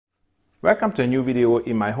Welcome to a new video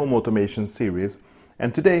in my home automation series,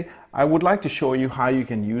 and today I would like to show you how you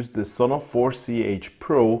can use the Sonoff 4CH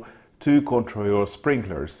Pro to control your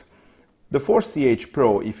sprinklers. The 4CH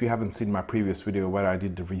Pro, if you haven't seen my previous video where I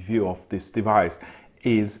did the review of this device,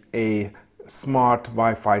 is a smart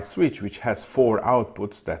Wi-Fi switch which has 4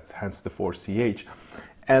 outputs, that's hence the 4CH.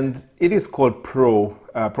 And it is called Pro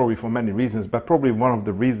probably for many reasons, but probably one of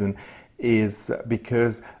the reasons is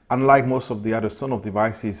because unlike most of the other Sonoff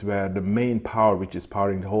devices where the main power, which is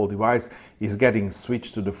powering the whole device, is getting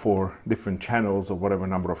switched to the 4 different channels or whatever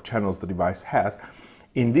number of channels the device has,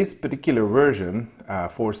 in this particular version,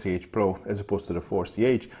 4CH Pro as opposed to the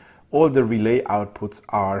 4CH, all the relay outputs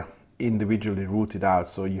are individually routed out.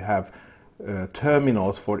 So you have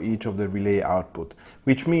terminals for each of the relay output,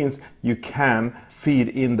 which means you can feed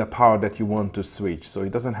in the power that you want to switch. So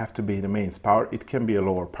it doesn't have to be the mains power, it can be a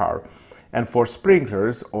lower power. And for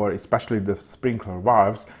sprinklers, or especially the sprinkler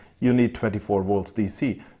valves, you need 24 volts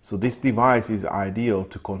DC. So this device is ideal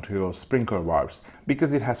to control sprinkler valves.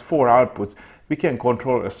 Because it has 4 outputs, we can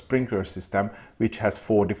control a sprinkler system which has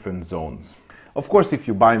 4 different zones. Of course, if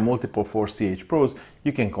you buy multiple 4CH Pros,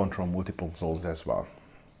 you can control multiple zones as well.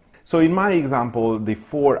 So in my example, the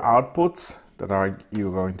 4 outputs that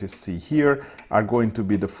you're going to see here are going to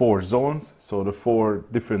be the 4 zones, so the 4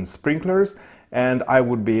 different sprinklers, and I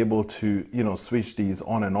would be able to, switch these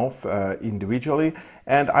on and off individually.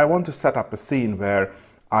 And I want to set up a scene where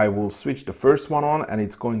I will switch the first one on and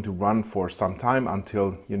it's going to run for some time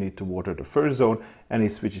until you need to water the first zone, and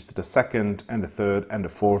it switches to the second and the third and the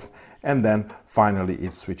fourth, and then finally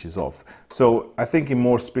it switches off. So I think in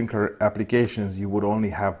more sprinkler applications you would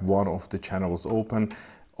only have one of the channels open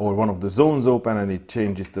or one of the zones open, and it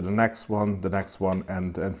changes to the next one,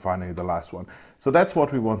 and finally the last one. So that's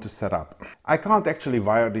what we want to set up. I can't actually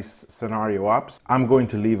wire this scenario up. I'm going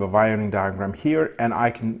to leave a wiring diagram here, and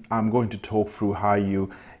I'm going to talk through how you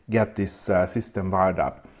get this system wired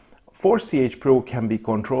up. 4CH Pro can be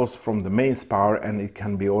controlled from the mains power, and it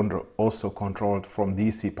can be also controlled from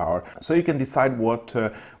DC power. So you can decide what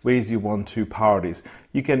ways you want to power this.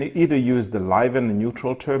 You can either use the live and the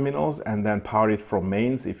neutral terminals and then power it from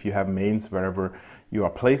mains if you have mains wherever you are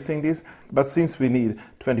placing this. But since we need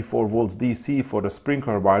 24 volts DC for the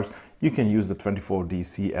sprinkler valves, you can use the 24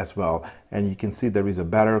 DC as well. And you can see there is a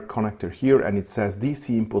better connector here, and it says DC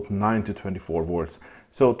input 9 to 24 volts.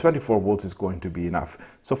 So 24 volts is going to be enough.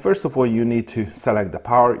 So first of all, you need to select the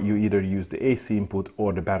power. You either use the AC input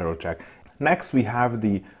or the barrel jack. Next, we have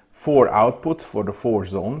the 4 outputs for the 4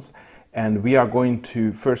 zones. And we are going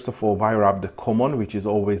to, first of all, wire up the common, which is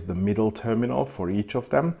always the middle terminal for each of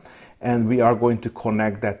them. And we are going to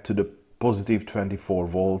connect that to the positive 24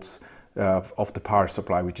 volts of the power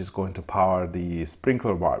supply, which is going to power the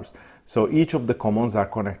sprinkler valves. So each of the commons are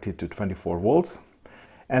connected to 24 volts.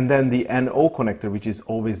 And then the NO connector, which is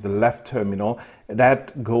always the left terminal,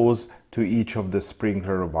 that goes to each of the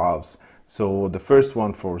sprinkler valves. So the first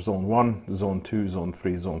one for zone 1, zone 2, zone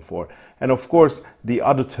 3, zone 4. And of course, the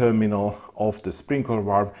other terminal of the sprinkler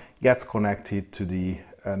valve gets connected to the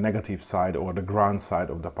negative side or the ground side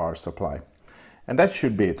of the power supply. And that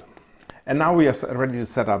should be it. And now we are ready to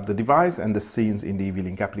set up the device and the scenes in the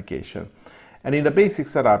eWelink application. And in the basic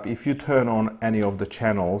setup, if you turn on any of the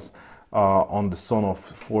channels on the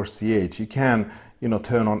Sonoff 4CH, you can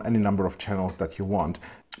turn on any number of channels that you want.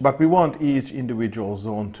 But we want each individual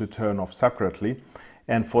zone to turn off separately.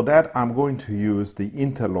 And for that, I'm going to use the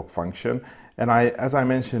interlock function. And as I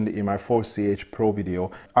mentioned in my 4CH Pro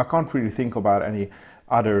video, I can't really think about any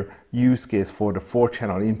other use case for the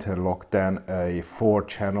 4-channel interlock than a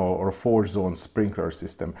 4-channel or 4-zone sprinkler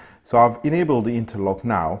system. So I've enabled the interlock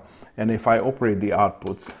now, and if I operate the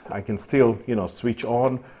outputs, I can still, switch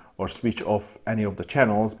on or switch off any of the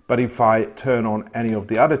channels. But if I turn on any of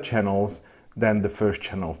the other channels, then the first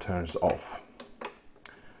channel turns off.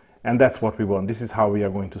 And that's what we want. This is how we are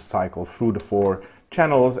going to cycle through the 4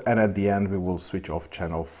 channels, and at the end we will switch off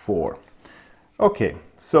channel 4. Okay,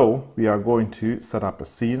 so we are going to set up a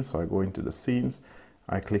scene. So I go into the scenes,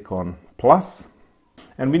 I click on plus,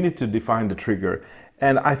 and we need to define the trigger.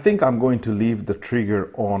 And I think I'm going to leave the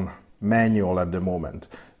trigger on manual at the moment.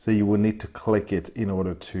 So you will need to click it in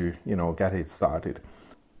order to, get it started.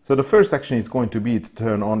 So the first action is going to be to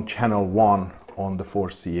turn on channel 1 on the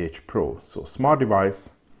 4CH Pro. So smart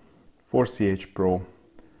device, 4CH Pro,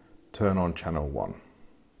 turn on channel 1.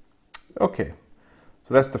 Okay,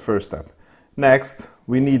 so that's the first step. Next,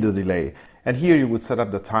 we need a delay. And here you would set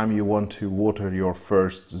up the time you want to water your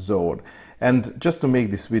first zone. And just to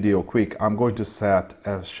make this video quick, I'm going to set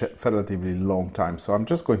a relatively long time. So I'm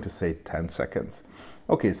just going to say 10 seconds.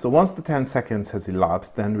 Okay, so once the 10 seconds has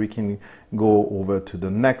elapsed, then we can go over to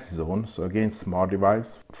the next zone. So again, smart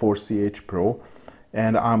device 4CH Pro,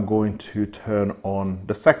 and I'm going to turn on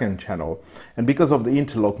the second channel. And because of the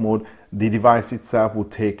interlock mode, the device itself will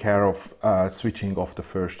take care of switching off the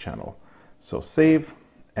first channel. So save,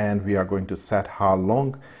 and we are going to set how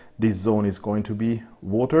long this zone is going to be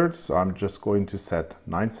watered. So I'm just going to set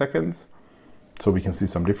 9 seconds so we can see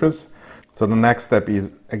some difference. So the next step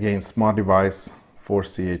is again smart device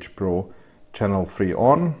 4CH Pro, channel 3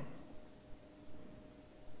 on,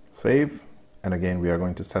 save, and again we are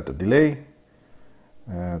going to set a delay.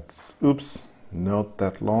 It's, oops, not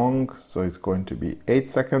that long, so it's going to be 8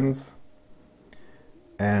 seconds.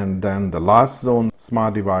 And then the last zone,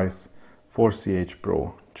 smart device 4CH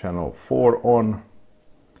Pro, channel 4 on,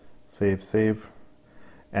 save, save.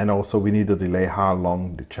 And also we need to delay how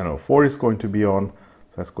long the channel 4 is going to be on,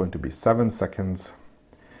 so that's going to be 7 seconds.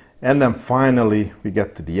 And then finally we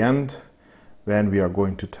get to the end when we are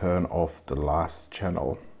going to turn off the last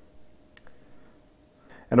channel.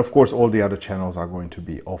 And of course all the other channels are going to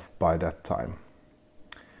be off by that time.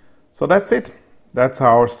 So that's it. That's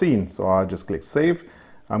our scene. So I'll just click save.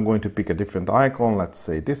 I'm going to pick a different icon, let's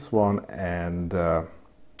say this one, and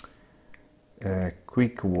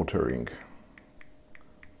quick watering.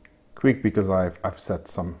 Quick because I've set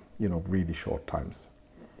some, really short times.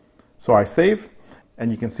 So I save. And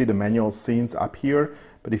you can see the manual scenes up here,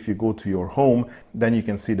 but if you go to your home, then you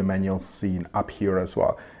can see the manual scene up here as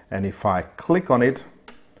well. And if I click on it,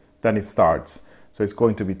 then it starts. So it's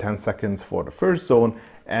going to be 10 seconds for the first zone,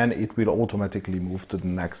 and it will automatically move to the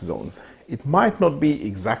next zones. It might not be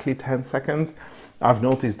exactly 10 seconds. I've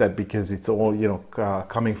noticed that because it's all,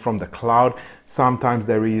 coming from the cloud, sometimes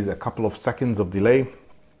there is a couple of seconds of delay.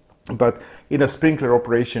 But in a sprinkler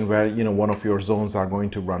operation where, one of your zones are going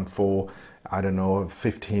to run for, I don't know,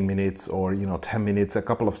 15 minutes or, 10 minutes, a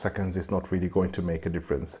couple of seconds is not really going to make a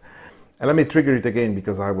difference. And let me trigger it again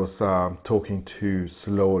because I was talking too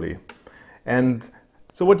slowly. And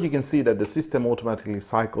so what you can see that the system automatically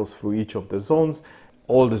cycles through each of the zones.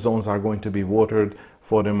 All the zones are going to be watered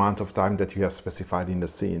for the amount of time that you have specified in the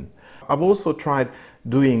scene. I've also tried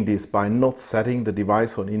doing this by not setting the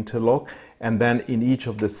device on interlock, and then in each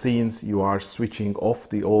of the scenes you are switching off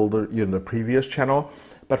the older, the previous channel.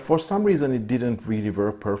 But for some reason it didn't really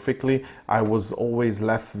work perfectly. I was always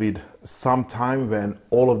left with some time when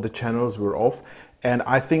all of the channels were off, and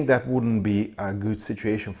I think that wouldn't be a good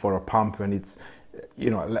situation for a pump when it's,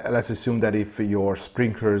 let's assume that if your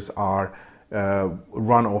sprinklers are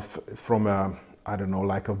run off from a, I don't know,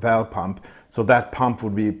 like a well pump, so that pump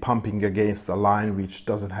would be pumping against a line which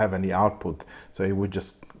doesn't have any output, so it would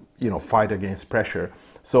just fight against pressure.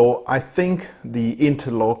 So I think the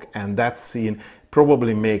interlock and that scene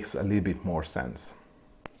probably makes a little bit more sense.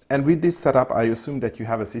 And with this setup, I assume that you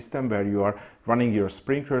have a system where you are running your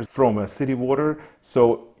sprinklers from a city water.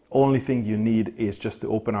 So only thing you need is just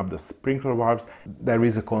to open up the sprinkler valves. There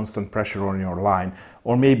is a constant pressure on your line,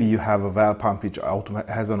 or maybe you have a well pump which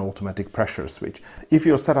has an automatic pressure switch. If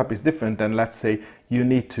your setup is different, then let's say you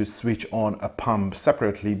need to switch on a pump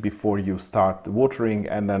separately before you start the watering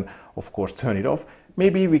and then of course turn it off.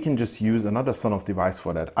 Maybe we can just use another Sonoff device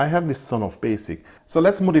for that. I have this Sonoff Basic. So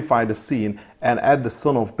let's modify the scene and add the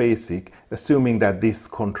Sonoff Basic, assuming that this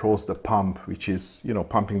controls the pump, which is,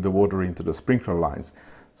 pumping the water into the sprinkler lines.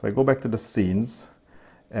 So I go back to the scenes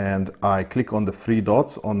and I click on the 3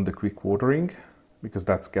 dots on the quick watering, because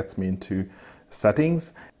that gets me into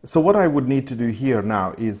settings. So what I would need to do here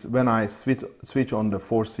now is when I switch on the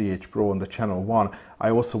 4CH Pro on the channel 1, I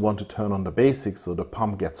also want to turn on the basic so the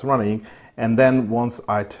pump gets running. And then once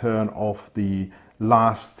I turn off the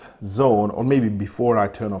last zone, or maybe before I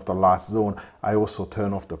turn off the last zone, I also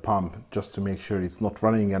turn off the pump just to make sure it's not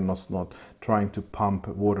running and not trying to pump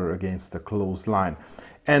water against the closed line.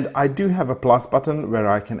 And I do have a plus button where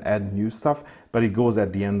I can add new stuff, but it goes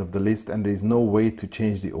at the end of the list and there is no way to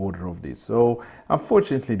change the order of this. So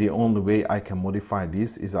unfortunately, the only way I can modify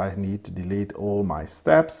this is I need to delete all my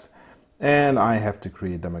steps and I have to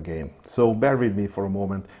create them again. So bear with me for a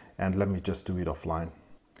moment and let me just do it offline.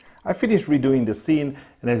 I finished redoing the scene,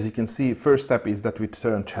 and as you can see, first step is that we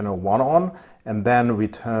turn channel 1 on, and then we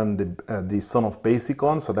turn the Sonoff Basic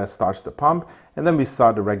on, so that starts the pump, and then we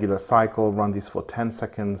start the regular cycle, run this for 10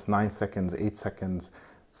 seconds, 9 seconds, 8 seconds,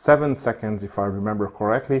 7 seconds if I remember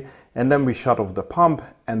correctly, and then we shut off the pump,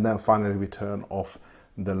 and then finally we turn off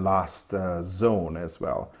the last zone as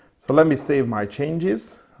well. So let me save my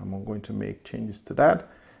changes. I'm going to make changes to that,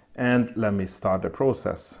 and let me start the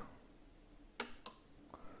process.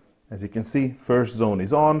 As you can see, first zone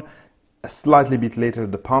is on. A slightly bit later,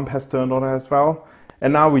 the pump has turned on as well.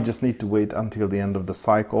 And now we just need to wait until the end of the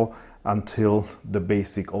cycle, until the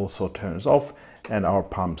basic also turns off and our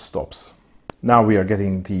pump stops. Now we are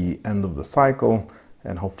getting the end of the cycle,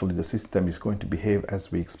 and hopefully the system is going to behave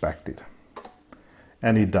as we expected.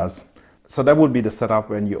 And it does. So that would be the setup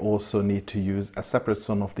when you also need to use a separate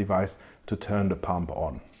Sonoff device to turn the pump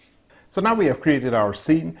on. So now we have created our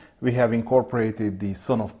scene. We have incorporated the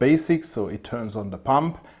Sonoff basics, so it turns on the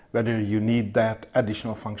pump, whether you need that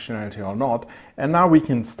additional functionality or not. And now we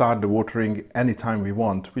can start the watering anytime we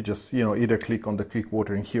want. We just, either click on the quick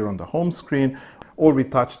watering here on the home screen, or we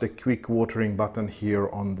touch the quick watering button here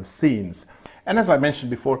on the scenes. And as I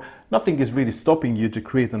mentioned before, nothing is really stopping you to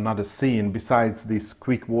create another scene besides this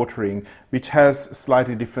quick watering, which has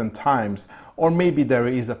slightly different times. Or maybe there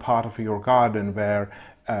is a part of your garden where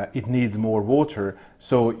it needs more water,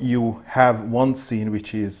 so you have one scene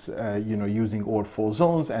which is using all 4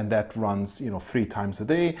 zones, and that runs 3 times a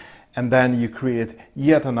day, and then you create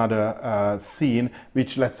yet another scene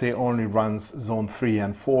which, let's say, only runs zone 3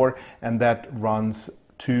 and 4, and that runs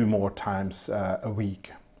 2 more times a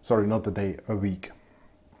week. Sorry, not a day, a week.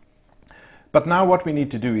 But now what we need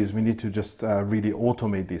to do is we need to just really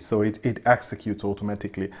automate this, so it executes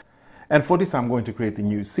automatically. And for this, I'm going to create a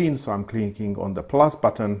new scene. So I'm clicking on the plus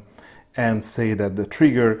button and say that the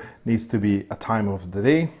trigger needs to be a time of the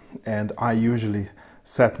day. And I usually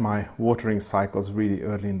set my watering cycles really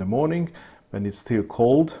early in the morning when it's still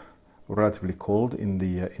cold, relatively cold in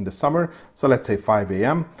the summer. So let's say 5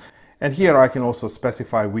 a.m. And here I can also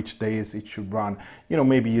specify which days it should run.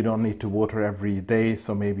 Maybe you don't need to water every day,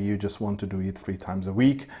 so maybe you just want to do it 3 times a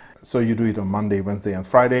week. So you do it on Monday, Wednesday, and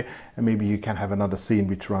Friday, and maybe you can have another scene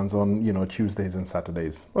which runs on, Tuesdays and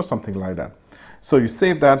Saturdays, or something like that. So you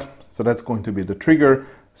save that, so that's going to be the trigger.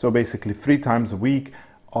 So basically 3 times a week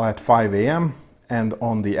at 5 a.m. And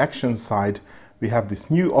on the action side, we have this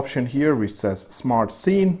new option here which says Smart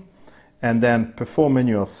Scene, and then Perform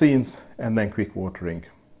Manual Scenes, and then Quick Watering.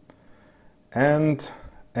 And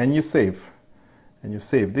you save,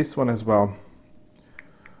 this one as well,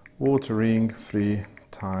 watering 3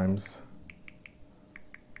 times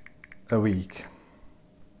a week,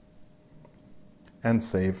 and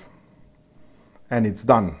save, and it's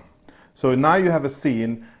done. So now you have a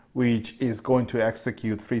scene which is going to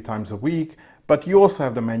execute 3 times a week, but you also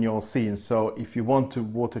have the manual scene. So if you want to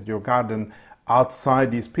water your garden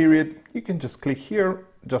outside this period, you can just click here,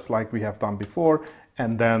 just like we have done before,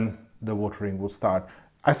 and then the watering will start.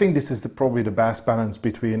 I think this is probably the best balance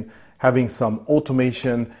between having some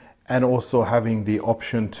automation and also having the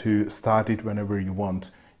option to start it whenever you want,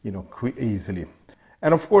 easily.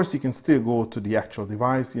 And of course, you can still go to the actual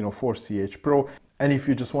device, 4CH Pro, and if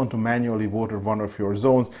you just want to manually water one of your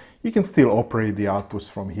zones, you can still operate the outputs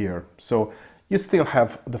from here. So you still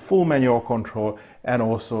have the full manual control, and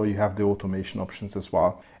also you have the automation options as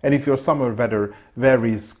well. And if your summer weather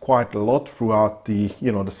varies quite a lot throughout the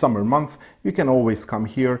summer month, you can always come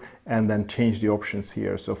here and then change the options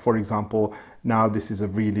here. So for example, now this is a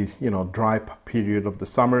really dry period of the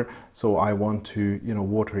summer, so I want to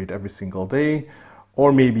water it every single day.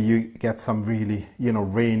 Or maybe you get some really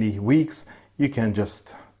rainy weeks, you can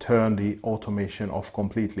just turn the automation off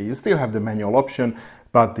completely. You still have the manual option,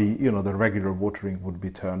 but the regular watering would be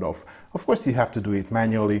turned off. Of course, you have to do it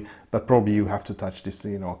manually, but probably you have to touch this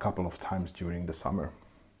a couple of times during the summer.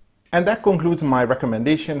 And that concludes my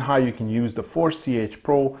recommendation how you can use the 4CH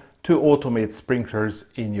Pro to automate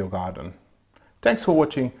sprinklers in your garden. Thanks for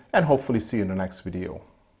watching, and hopefully see you in the next video.